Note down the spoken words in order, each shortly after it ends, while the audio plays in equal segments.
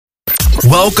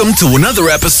Welcome to another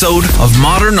episode of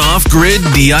Modern Off-Grid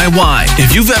DIY.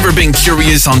 If you've ever been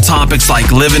curious on topics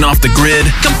like living off the grid,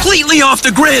 completely off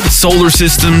the grid, solar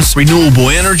systems, renewable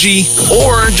energy,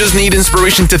 or just need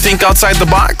inspiration to think outside the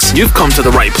box, you've come to the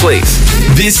right place.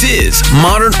 This is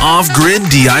Modern Off-Grid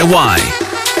DIY.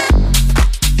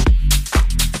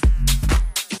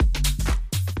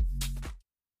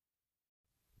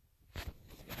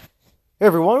 Hey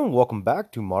everyone, welcome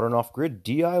back to Modern Off-Grid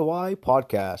DIY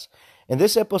Podcast. In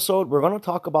this episode, we're going to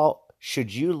talk about,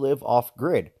 should you live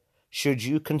off-grid? Should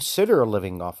you consider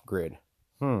living off-grid?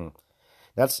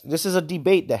 This is a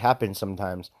debate that happens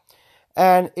sometimes.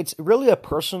 And it's really a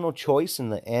personal choice in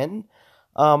the end.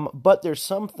 But there's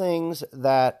some things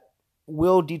that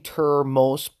will deter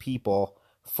most people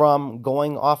from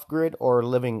going off-grid or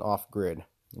living off-grid.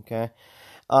 Okay?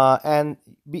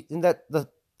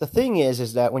 The thing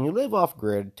is that when you live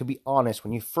off-grid, to be honest,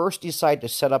 when you first decide to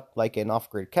set up like an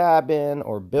off-grid cabin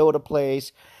or build a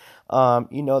place,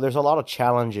 there's a lot of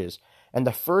challenges. And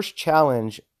the first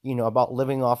challenge, about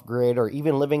living off-grid or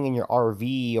even living in your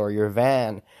RV or your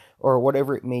van or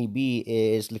whatever it may be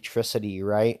is electricity,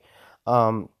 right?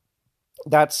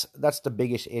 That's the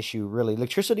biggest issue, really.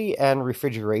 Electricity and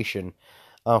refrigeration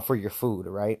for your food,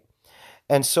 right?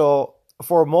 And so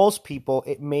for most people,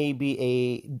 it may be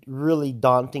a really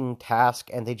daunting task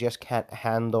and they just can't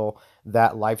handle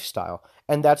that lifestyle.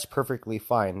 And that's perfectly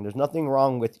fine. There's nothing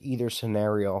wrong with either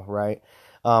scenario, right?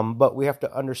 But we have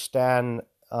to understand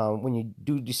when you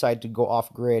do decide to go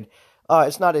off-grid,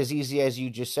 it's not as easy as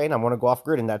you just saying, I'm going to go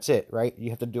off-grid and that's it, right?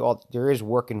 You have to do there is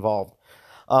work involved.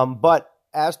 But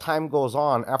as time goes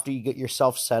on, after you get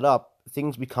yourself set up,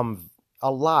 things become a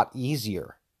lot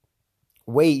easier,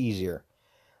 way easier.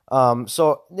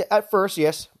 So at first,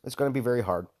 yes, it's going to be very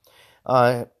hard.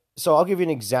 So I'll give you an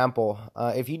example.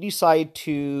 If you decide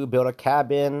to build a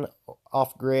cabin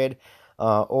off-grid,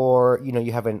 or,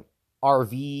 you have an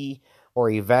RV or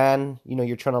a van,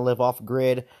 you're trying to live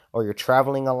off-grid or you're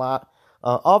traveling a lot,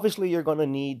 obviously you're going to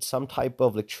need some type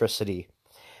of electricity.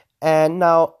 And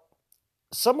now,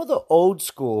 some of the old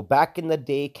school, back in the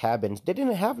day cabins, they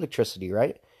didn't have electricity,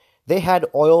 right? They had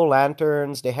oil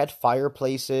lanterns, they had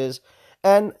fireplaces,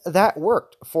 and that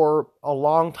worked for a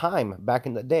long time back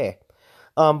in the day.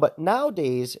 But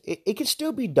nowadays, it can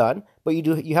still be done, but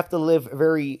you have to live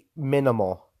very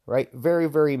minimal, right? Very,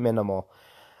 very minimal.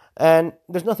 And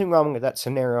there's nothing wrong with that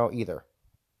scenario either.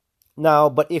 Now,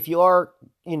 but if you are,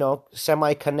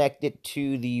 semi-connected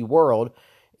to the world,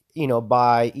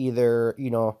 by either,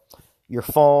 your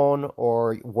phone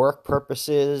or work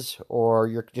purposes, or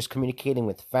you're just communicating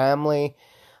with family,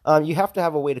 you have to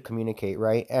have a way to communicate,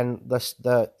 right? And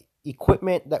the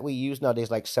equipment that we use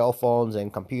nowadays, like cell phones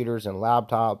and computers and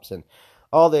laptops and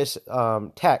all this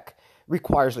tech,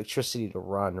 requires electricity to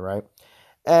run, right?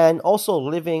 And also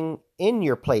living in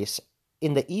your place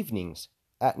in the evenings,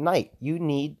 at night, you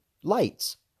need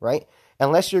lights, right?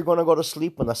 Unless you're going to go to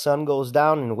sleep when the sun goes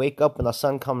down and wake up when the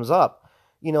sun comes up,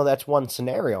 that's one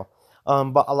scenario.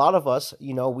 But a lot of us,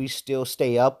 we still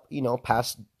stay up,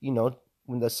 past,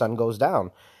 when the sun goes down.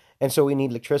 And so we need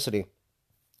electricity.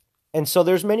 And so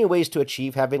there's many ways to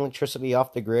achieve having electricity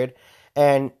off the grid.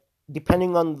 And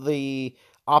depending on the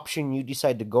option you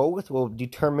decide to go with will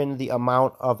determine the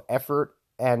amount of effort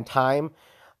and time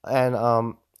and,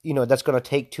 that's going to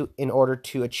take in order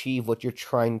to achieve what you're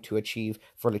trying to achieve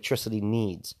for electricity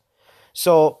needs.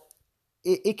 So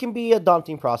it can be a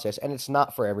daunting process, and it's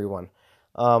not for everyone.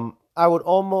 I would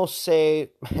almost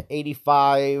say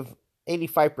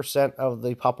 85% of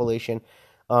the population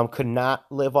could not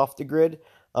live off the grid.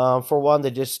 For one,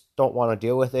 they just don't want to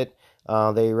deal with it.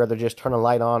 They rather just turn a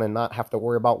light on and not have to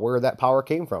worry about where that power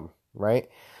came from, right?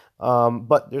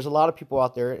 But there's a lot of people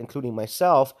out there, including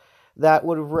myself, that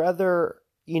would rather,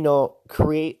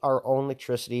 create our own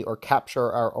electricity or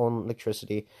capture our own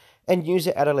electricity and use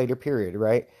it at a later period,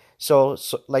 right? So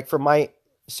like for my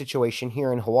situation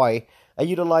here in Hawaii, I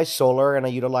utilize solar and I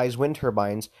utilize wind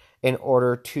turbines in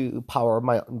order to power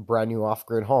my brand new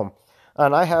off-grid home.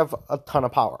 And I have a ton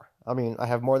of power. I mean, I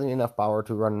have more than enough power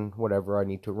to run whatever I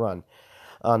need to run.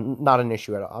 Not an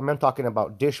issue at all. I'm talking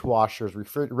about dishwashers,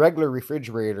 regular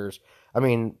refrigerators. I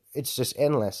mean, it's just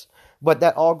endless. But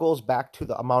that all goes back to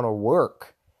the amount of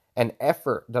work and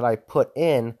effort that I put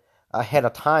in ahead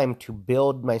of time to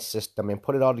build my system and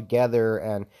put it all together.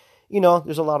 And,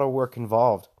 there's a lot of work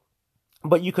involved.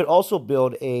 But you could also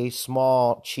build a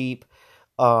small, cheap,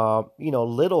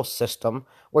 little system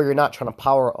where you're not trying to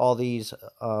power all these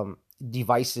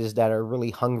devices that are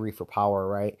really hungry for power,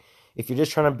 right? If you're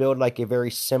just trying to build like a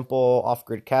very simple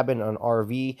off-grid cabin, an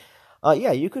RV,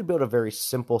 Yeah, you could build a very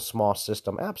simple, small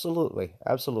system. Absolutely,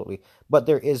 absolutely. But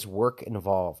there is work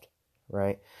involved,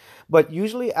 right? But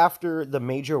usually, after the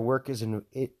major work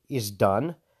it is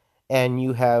done, and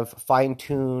you have fine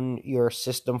tuned your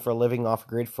system for living off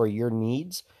grid for your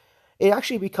needs, it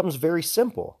actually becomes very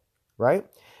simple, right?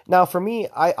 Now, for me,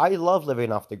 I love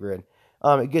living off the grid.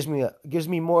 It gives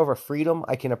me more of a freedom.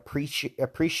 I can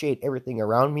appreciate everything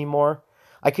around me more.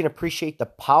 I can appreciate the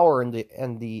power and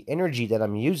the energy that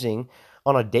I'm using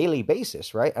on a daily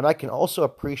basis, right? And I can also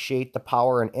appreciate the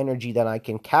power and energy that I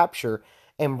can capture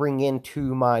and bring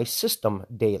into my system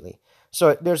daily.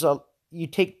 So you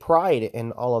take pride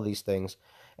in all of these things.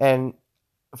 And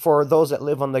for those that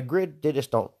live on the grid, they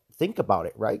just don't think about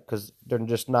it, right? Because they're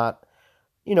just not,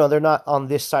 they're not on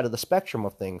this side of the spectrum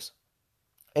of things.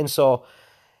 And so,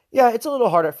 yeah, it's a little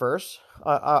hard at first.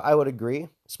 I would agree,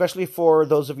 especially for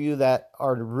those of you that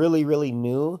are really, really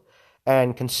new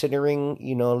and considering,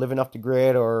 living off the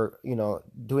grid, or,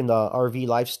 doing the RV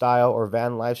lifestyle or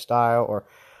van lifestyle, or,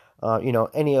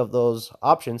 any of those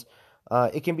options.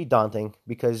 It can be daunting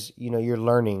because, you're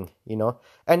learning,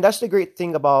 and that's the great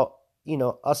thing about,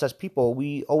 us as people.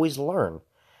 We always learn,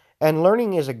 and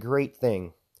learning is a great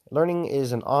thing. Learning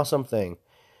is an awesome thing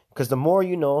because the more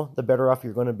you know, the better off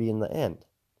you're going to be in the end.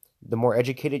 The more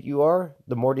educated you are,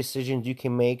 the more decisions you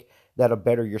can make that'll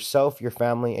better yourself, your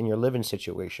family, and your living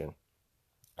situation.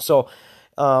 So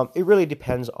it really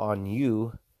depends on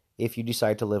you if you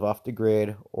decide to live off the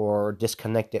grid or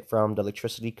disconnect it from the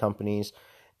electricity companies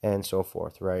and so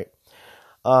forth, right?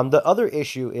 The other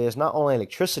issue is not only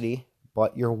electricity,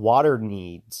 but your water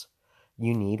needs.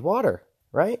 You need water,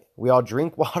 right? We all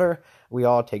drink water, we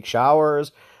all take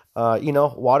showers.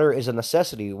 Water is a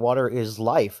necessity, water is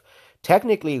life.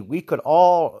 Technically, we could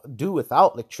all do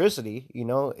without electricity.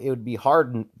 It would be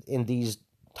hard in these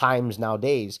times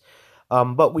nowadays,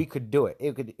 but we could do it.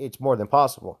 It's more than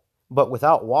possible. But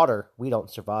without water, we don't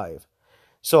survive.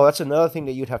 So that's another thing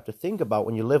that you'd have to think about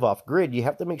when you live off grid. You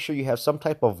have to make sure you have some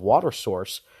type of water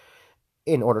source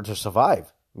in order to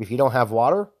survive. If you don't have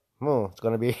water, it's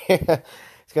going to be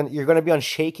you're going to be on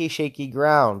shaky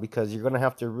ground, because you're going to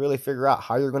have to really figure out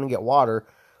how you're going to get water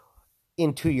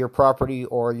into your property,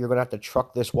 or you're going to have to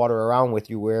truck this water around with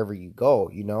you wherever you go,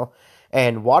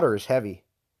 And water is heavy,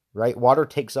 right? Water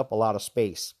takes up a lot of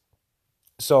space.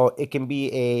 So it can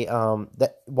be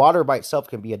that water by itself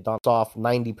can be a dump off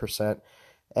 90%,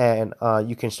 and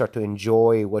you can start to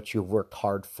enjoy what you've worked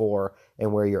hard for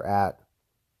and where you're at.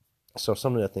 So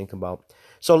something to think about.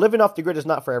 So living off the grid is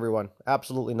not for everyone.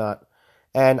 Absolutely not.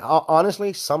 And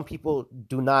honestly, some people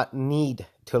do not need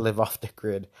to live off the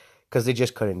grid because they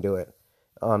just couldn't do it.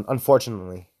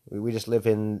 Unfortunately, we just live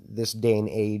in this day and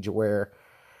age where,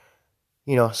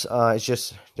 that's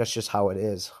just how it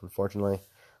is, unfortunately.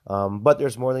 But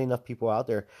there's more than enough people out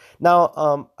there.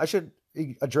 Now, I should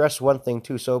address one thing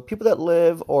too. So people that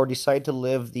live or decide to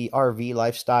live the RV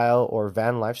lifestyle or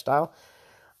van lifestyle,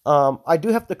 I do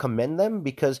have to commend them,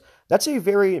 because that's a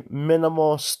very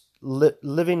minimal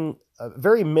living, a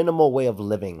very minimal way of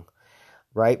living,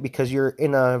 right? Because you're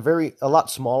in a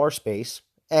lot smaller space,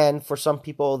 and for some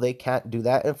people they can't do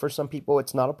that, and for some people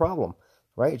it's not a problem,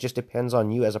 right? It just depends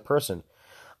on you as a person.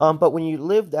 But when you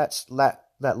live that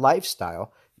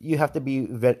lifestyle, you have to be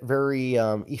very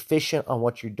efficient on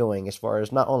what you're doing, as far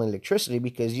as not only electricity,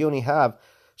 because you only have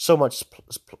so much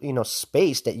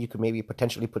space that you could maybe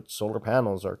potentially put solar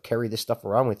panels or carry this stuff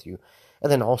around with you,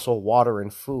 and then also water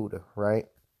and food, right?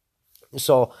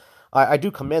 So I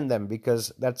do commend them,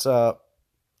 because that's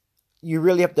you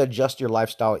really have to adjust your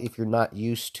lifestyle if you're not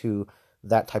used to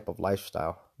that type of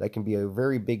lifestyle. That can be a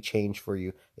very big change for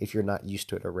you if you're not used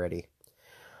to it already.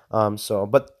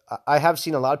 But I have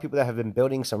seen a lot of people that have been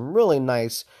building some really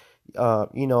nice,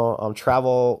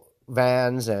 travel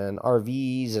vans and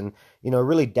RVs, and,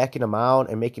 really decking them out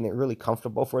and making it really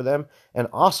comfortable for them. And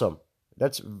awesome.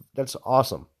 That's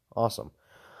awesome. Awesome.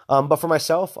 But for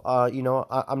myself,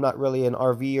 I'm not really an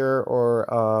RVer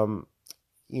or,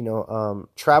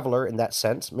 traveler in that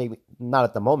sense. Maybe not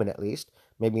at the moment, at least.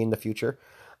 Maybe in the future.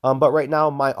 But right now,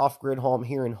 my off-grid home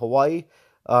here in Hawaii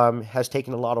has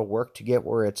taken a lot of work to get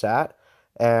where it's at.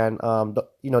 And,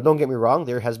 don't get me wrong,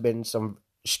 there has been some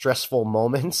stressful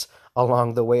moments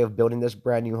along the way of building this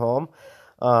brand new home.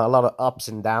 A lot of ups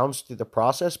and downs through the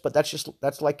process, but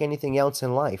that's like anything else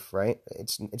in life, right?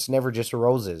 It's never just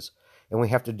roses, and we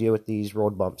have to deal with these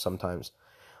road bumps sometimes.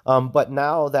 But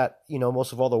now that,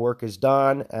 most of all the work is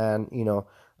done, and,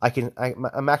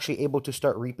 I'm actually able to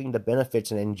start reaping the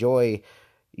benefits and enjoy,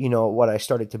 what I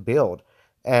started to build.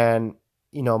 And,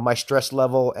 my stress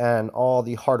level and all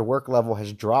the hard work level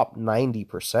has dropped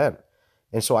 90%.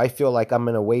 And so I feel like I'm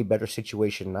in a way better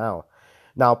situation now.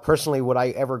 Now, personally, would I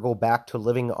ever go back to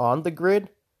living on the grid?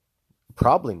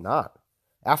 Probably not.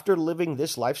 After living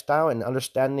this lifestyle and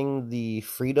understanding the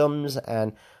freedoms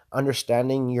and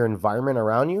understanding your environment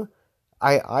around you,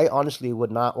 I honestly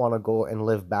would not want to go and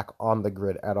live back on the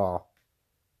grid at all.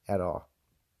 At all.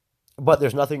 But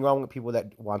there's nothing wrong with people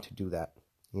that want to do that,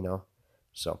 you know?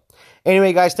 So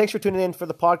anyway, guys, thanks for tuning in for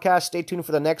the podcast. Stay tuned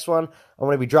for the next one. I'm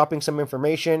going to be dropping some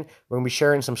information. We're going to be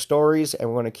sharing some stories, and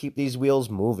we're going to keep these wheels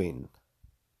moving.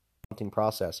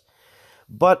 Process.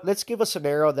 But let's give a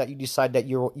scenario that you decide that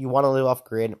you want to live off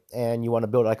grid and you want to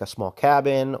build like a small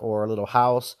cabin or a little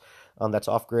house that's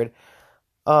off grid.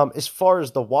 As far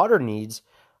as the water needs,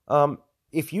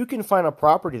 if you can find a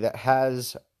property that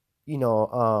has,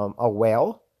 a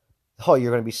well,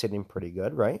 you're going to be sitting pretty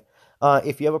good, right?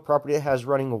 If you have a property that has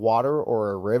running water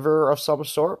or a river of some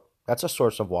sort, that's a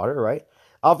source of water, right?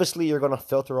 Obviously, you're going to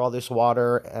filter all this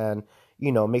water and,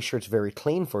 make sure it's very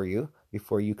clean for you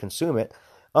before you consume it.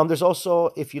 There's also,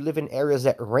 if you live in areas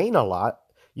that rain a lot,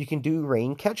 you can do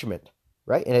rain catchment,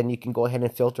 right? And then you can go ahead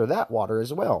and filter that water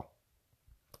as well.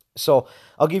 So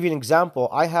I'll give you an example.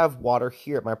 I have water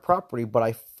here at my property,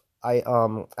 but I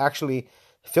actually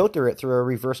filter it through a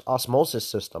reverse osmosis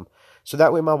system. So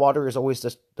that way my water is always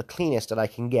the cleanest that I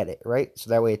can get it, right?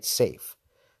 So that way it's safe,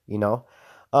 Now,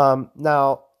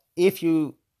 if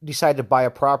you decide to buy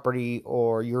a property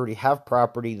or you already have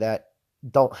property that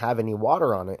don't have any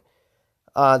water on it,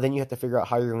 then you have to figure out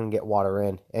how you're going to get water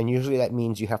in. And usually that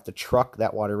means you have to truck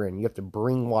that water in. You have to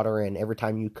bring water in every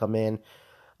time you come in.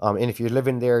 And if you're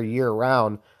living there year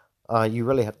round, you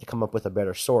really have to come up with a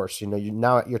better source.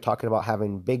 Now you're talking about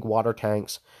having big water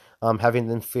tanks, having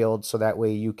them filled so that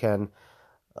way you can,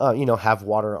 have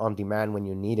water on demand when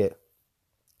you need it.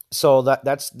 So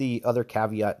that's the other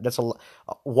caveat.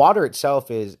 Water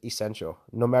itself is essential.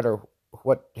 No matter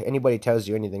what anybody tells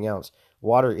you anything else,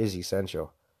 water is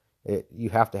essential. You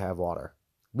have to have water.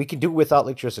 We can do without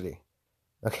electricity,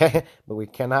 okay? But we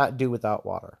cannot do without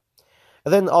water.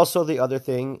 And then also the other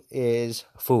thing is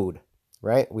food,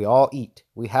 right? We all eat.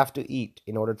 We have to eat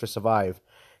in order to survive.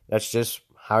 That's just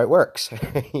how it works,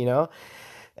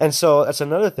 And so that's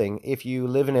another thing. If you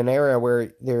live in an area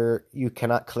where you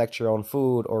cannot collect your own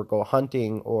food or go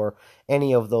hunting or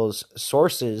any of those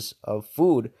sources of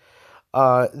food,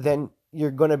 then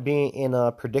you're going to be in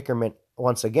a predicament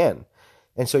once again.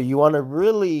 And so you want to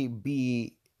really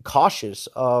be cautious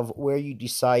of where you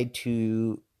decide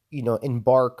to,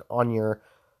 embark on your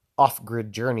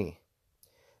off-grid journey.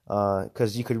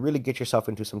 Because you could really get yourself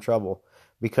into some trouble.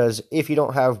 Because if you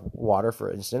don't have water,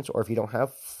 for instance, or if you don't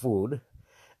have food,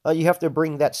 you have to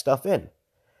bring that stuff in.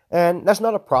 And that's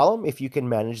not a problem if you can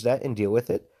manage that and deal with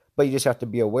it. But you just have to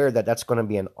be aware that that's going to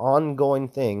be an ongoing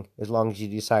thing as long as you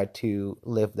decide to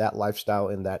live that lifestyle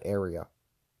in that area.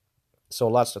 So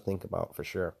lots to think about for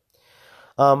sure.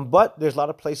 But there's a lot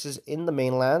of places in the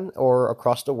mainland or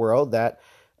across the world that,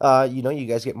 you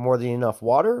guys get more than enough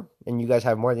water and you guys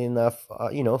have more than enough,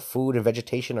 food and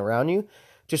vegetation around you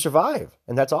to survive.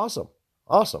 And that's awesome.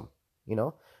 Awesome.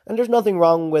 And there's nothing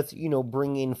wrong with,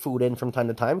 bringing food in from time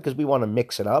to time because we want to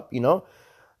mix it up,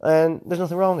 and there's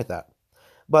nothing wrong with that.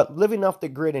 But living off the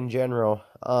grid in general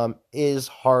is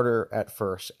harder at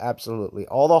first. Absolutely.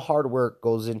 All the hard work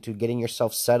goes into getting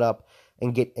yourself set up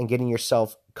and getting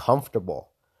yourself comfortable,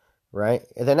 right?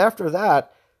 And then after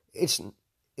that,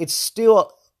 it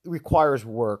still requires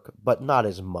work, but not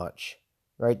as much,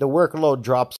 right? The workload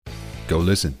drops. Go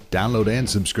listen, download, and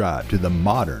subscribe to the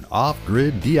Modern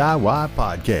Off-Grid DIY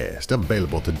podcast,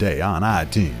 available today on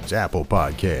iTunes, Apple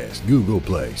Podcasts, Google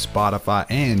Play, Spotify,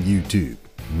 and YouTube.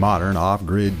 Modern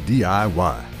Off-Grid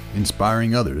DIY,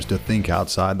 inspiring others to think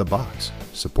outside the box.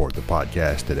 Support the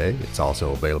podcast today. It's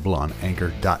also available on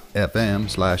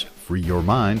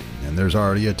anchor.fm/freeyourmind, and there's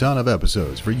already a ton of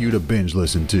episodes for you to binge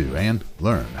listen to and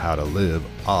learn how to live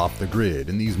off the grid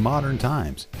in these modern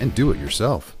times and do it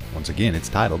yourself. Once again, it's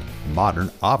titled Modern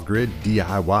Off-Grid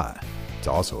DIY. It's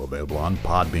also available on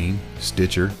Podbean,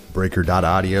 Stitcher,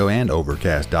 Breaker.audio, and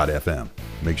Overcast.fm.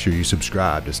 Make sure you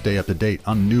subscribe to stay up to date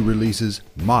on new releases.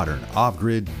 Modern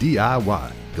Off-Grid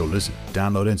DIY. Go listen,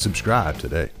 download, and subscribe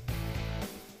today.